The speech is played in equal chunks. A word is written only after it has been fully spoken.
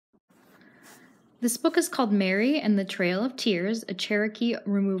This book is called Mary and the Trail of Tears, a Cherokee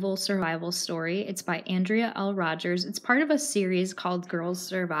removal survival story. It's by Andrea L. Rogers. It's part of a series called Girls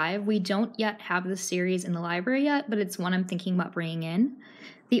Survive. We don't yet have the series in the library yet, but it's one I'm thinking about bringing in.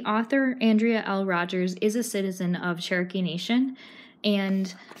 The author, Andrea L. Rogers, is a citizen of Cherokee Nation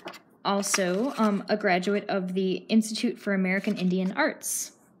and also a graduate of the Institute for American Indian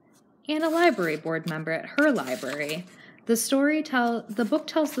Arts and a library board member at her library. The book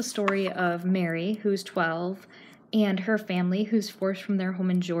tells the story of Mary, who's 12, and her family, who's forced from their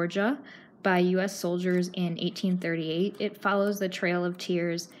home in Georgia by U.S. soldiers in 1838. It follows the Trail of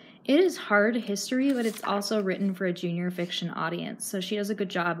Tears. It is hard history, but it's also written for a junior fiction audience, so she does a good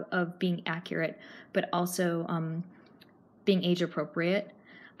job of being accurate, but also being age appropriate.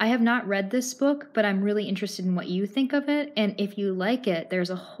 I have not read this book, but I'm really interested in what you think of it. And if you like it,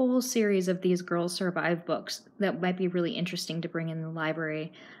 there's a whole series of these Girls Survive books that might be really interesting to bring in the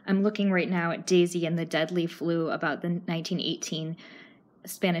library. I'm looking right now at Daisy and the Deadly Flu about the 1918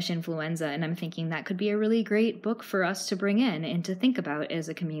 Spanish influenza, and I'm thinking that could be a really great book for us to bring in and to think about as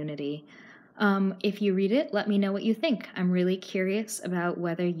a community. If you read it, let me know what you think. I'm really curious about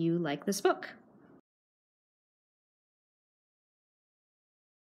whether you like this book.